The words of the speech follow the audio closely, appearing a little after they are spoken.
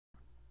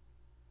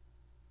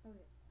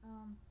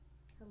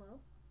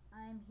Hello.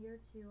 I'm here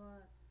to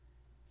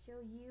show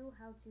you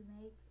how to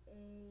make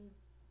a,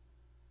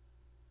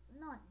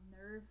 not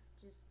NERF,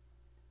 just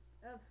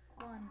a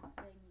fun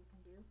thing you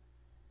can do.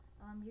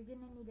 You're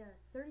gonna need a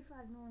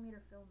 35mm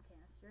film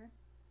canister,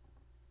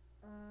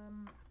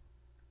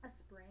 a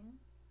spring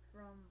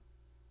from,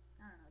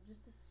 I don't know,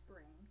 just a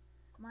spring.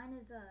 Mine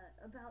is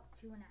about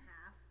 2.5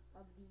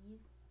 of these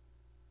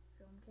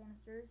film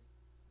canisters.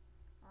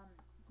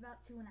 It's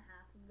about 2.5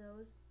 of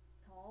those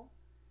tall,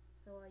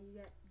 so you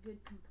get good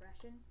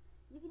compression.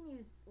 You can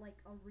use like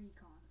a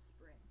recon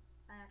spring.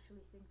 I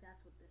actually think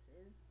that's what this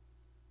is.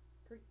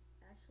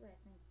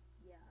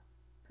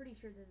 Pretty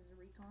sure this is a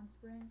recon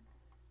spring.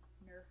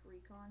 NERF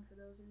recon, for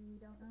those of you who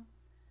don't know.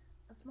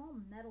 A small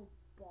metal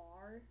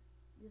bar,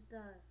 just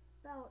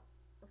about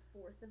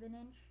 1/4 of an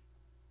inch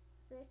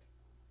thick,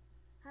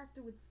 has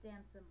to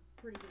withstand some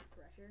pretty good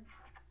pressure.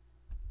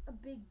 A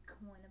big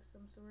coin of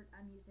some sort.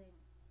 I'm using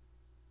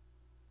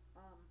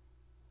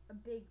a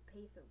big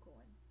peso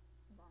coin.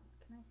 Hold on,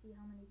 can I see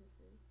how many this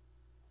is?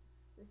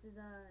 This is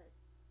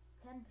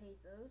 10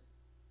 pesos.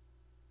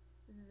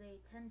 This is a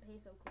 10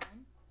 peso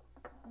coin.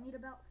 You need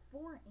about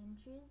 4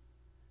 inches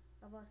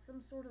of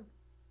some sort of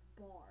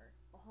bar,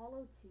 a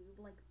hollow tube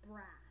like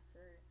brass,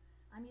 or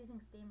I'm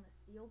using stainless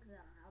steel because I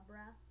don't have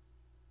brass.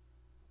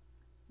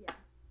 Yeah.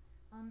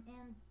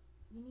 And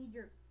you need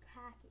your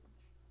package,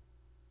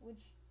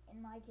 which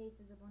in my case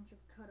is a bunch of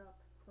cut up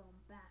foam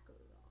backer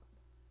rod.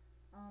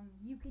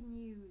 You can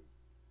use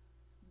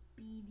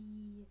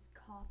BBs,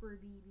 copper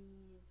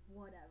BBs,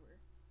 whatever,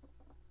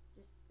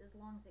 just as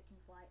long as it can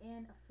fly,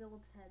 and a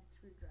Phillips head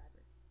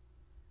screwdriver.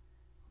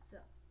 So,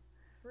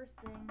 first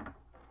thing,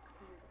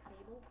 clear the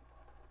table.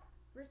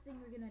 First thing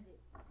you're gonna do,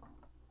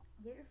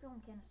 get your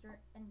film canister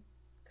and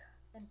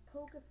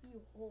poke a few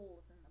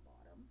holes in the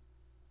bottom.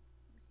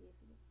 Let me see if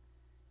you can.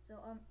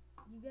 So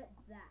you get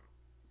that.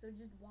 So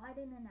just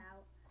widen it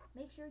out.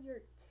 Make sure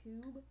your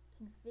tube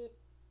can fit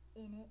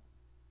in it,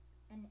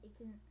 and it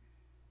can.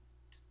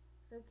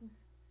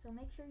 So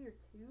make sure your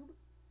tube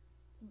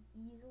can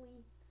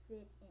easily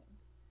fit in.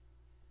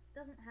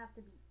 Doesn't have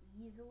to be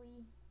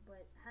easily,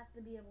 but has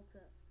to be able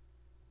to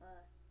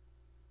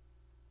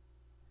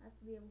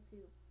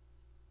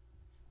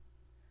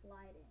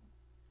slide in.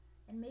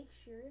 And make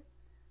sure,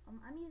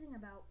 I'm using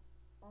about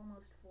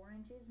almost 4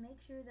 inches. Make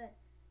sure that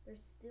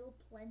there's still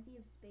plenty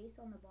of space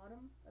on the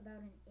bottom,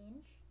 about 1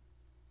 inch,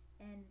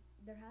 and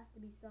there has to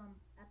be some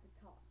at the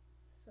top.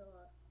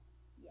 So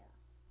yeah,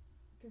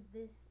 because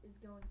this is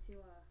going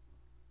to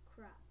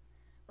crap.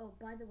 Oh,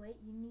 by the way,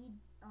 you need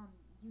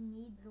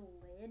the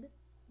lid.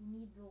 You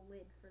need the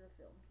lid for the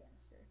film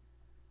canister.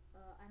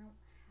 I don't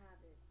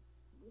have it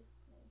with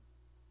me,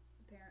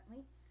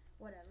 apparently.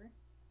 Whatever.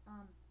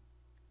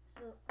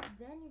 So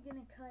then you're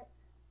gonna cut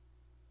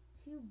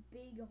 2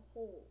 big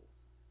holes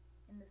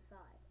in the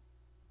side.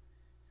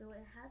 So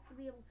it has to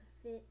be able to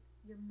fit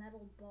your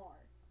metal bar.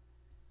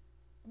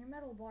 And your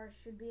metal bar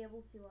should be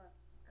able to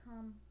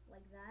come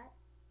like that,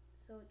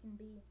 so it can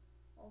be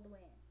all the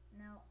way in.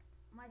 Now,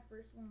 my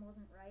first one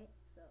wasn't right,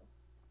 so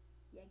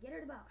yeah, get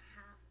it about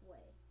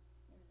halfway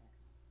in there.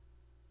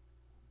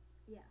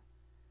 Yeah.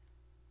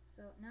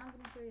 So now I'm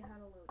gonna show you how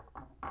to load it.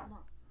 Hold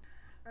on.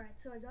 Alright,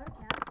 so I got a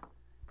cap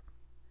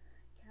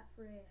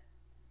for a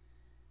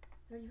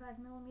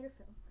 35mm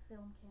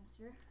film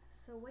canister.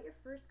 So what you're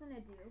first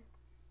gonna do is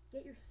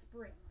get your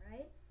spring,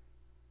 right?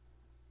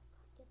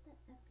 Get that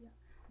FBI.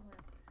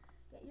 Whatever.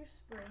 Get your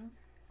spring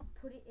and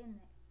put it in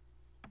there.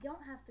 You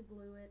don't have to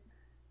glue it.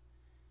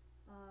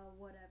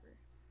 Whatever.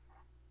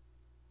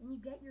 Then you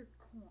get your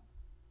coin.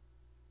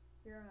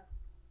 Your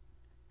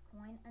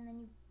coin, and then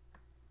you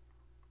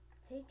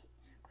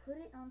put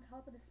it on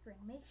top of the spring.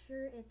 Make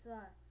sure it's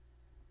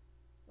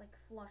like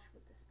flush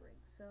with the spring,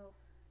 so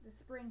the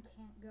spring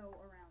can't go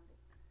around it.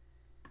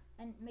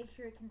 And make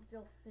sure it can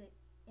still fit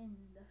in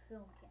the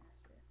film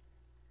canister.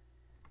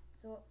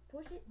 So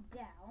push it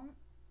down.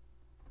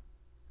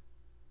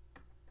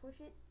 Push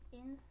it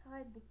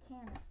inside the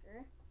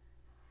canister,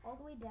 all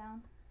the way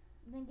down,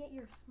 and then get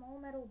your small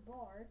metal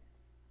bar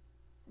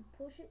and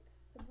push it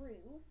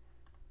through,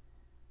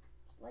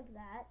 just like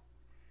that.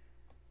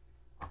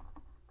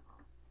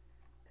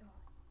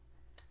 God,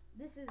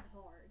 this is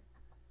hard.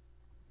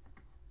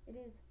 It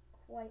is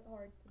quite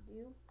hard to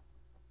do,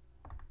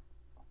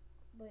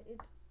 but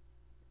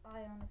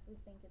I honestly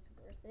think it's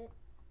worth it,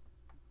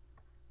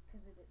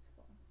 because it is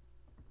fun.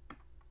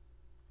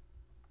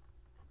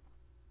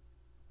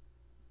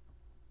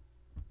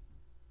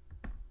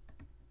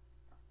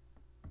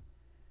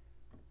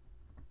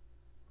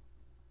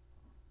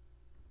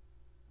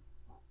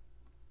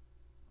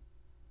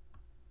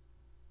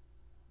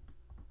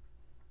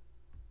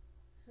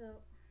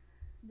 So,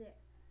 there.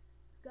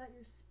 Got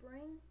your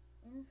spring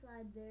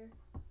inside there,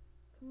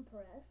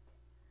 compressed,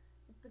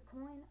 with the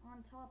coin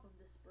on top of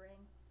the spring,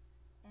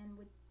 and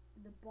with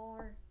the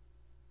bar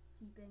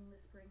keeping the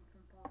spring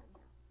from popping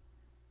out.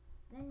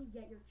 Then you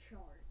get your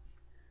charge,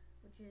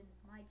 which in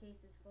my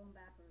case is foam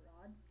backer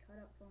rod, cut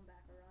up foam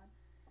backer rod.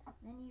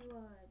 Then you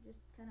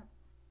just kind of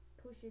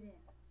push it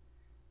in,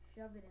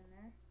 shove it in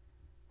there,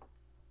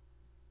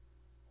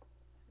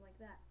 just like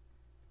that,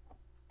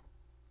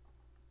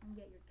 and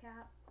get your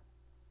cap,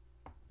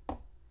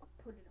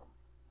 put it on.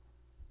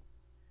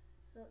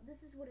 So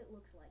this is what it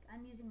looks like.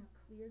 I'm using a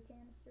clear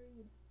canister,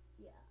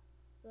 yeah,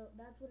 so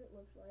that's what it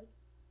looks like.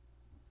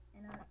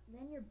 And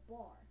then your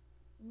bar,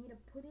 you need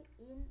to put it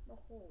in the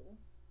hole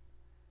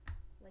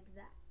like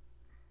that.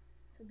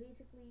 So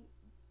basically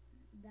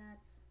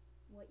that's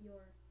what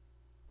your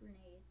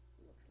grenade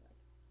looks like.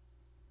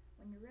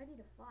 When you're ready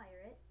to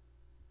fire it,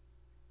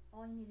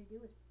 all you need to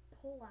do is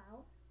pull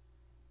out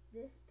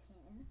this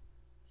pin,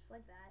 just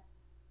like that,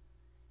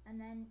 and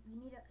then you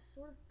need to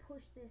sort of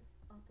push this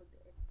up a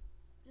bit,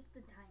 just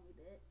a tiny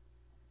bit,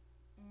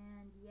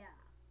 and yeah.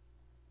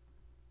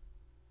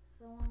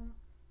 So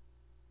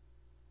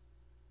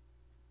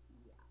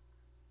yeah,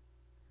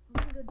 I'm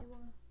gonna go do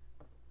a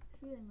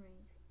shooting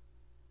range.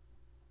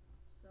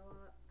 So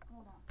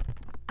hold on,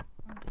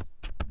 I'm just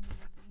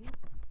mute.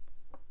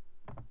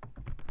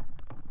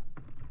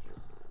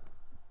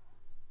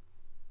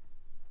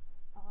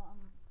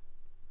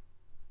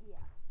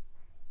 Yeah.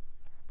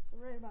 So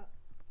right about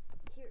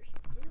here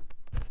should do.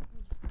 Let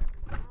me just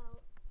pull it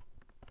out.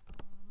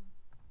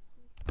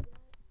 Can you see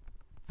that?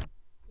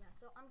 Yeah,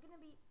 so I'm gonna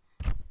be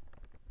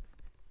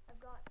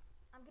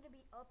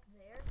up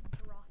there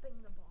dropping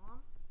the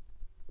bomb.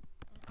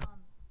 And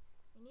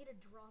you need to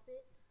drop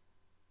it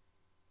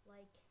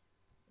like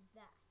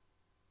that.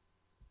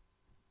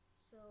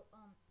 So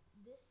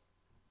this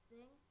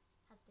thing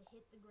has to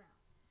hit the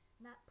ground.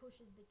 And that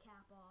pushes the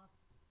cap off,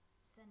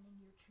 sending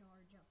your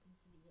charge up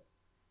into the air.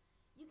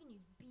 You can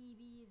use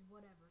BBs,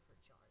 whatever, for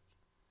charge.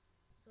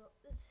 So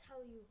this is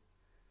how you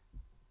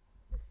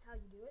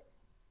do it.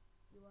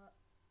 You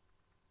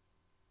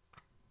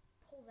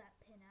pull that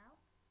pin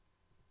out.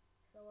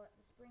 So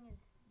the spring is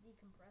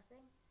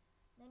decompressing.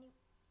 Then you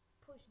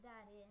push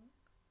that in,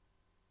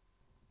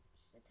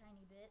 just a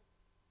tiny bit.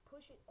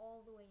 Push it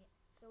all the way in,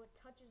 so it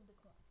touches the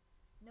coin.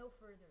 No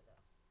further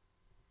though.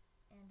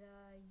 And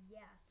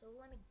yeah, so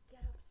let me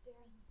get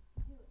upstairs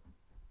and do it.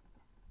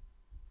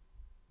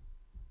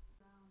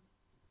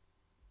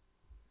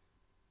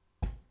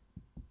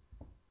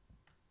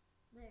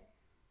 There.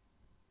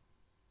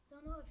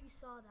 Don't know if you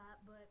saw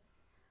that, but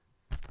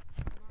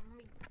let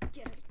me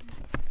get a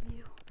nice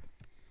view.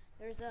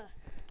 There's a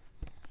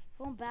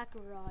foam backer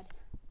rod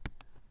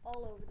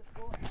all over the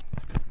floor.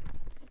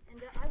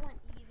 And I went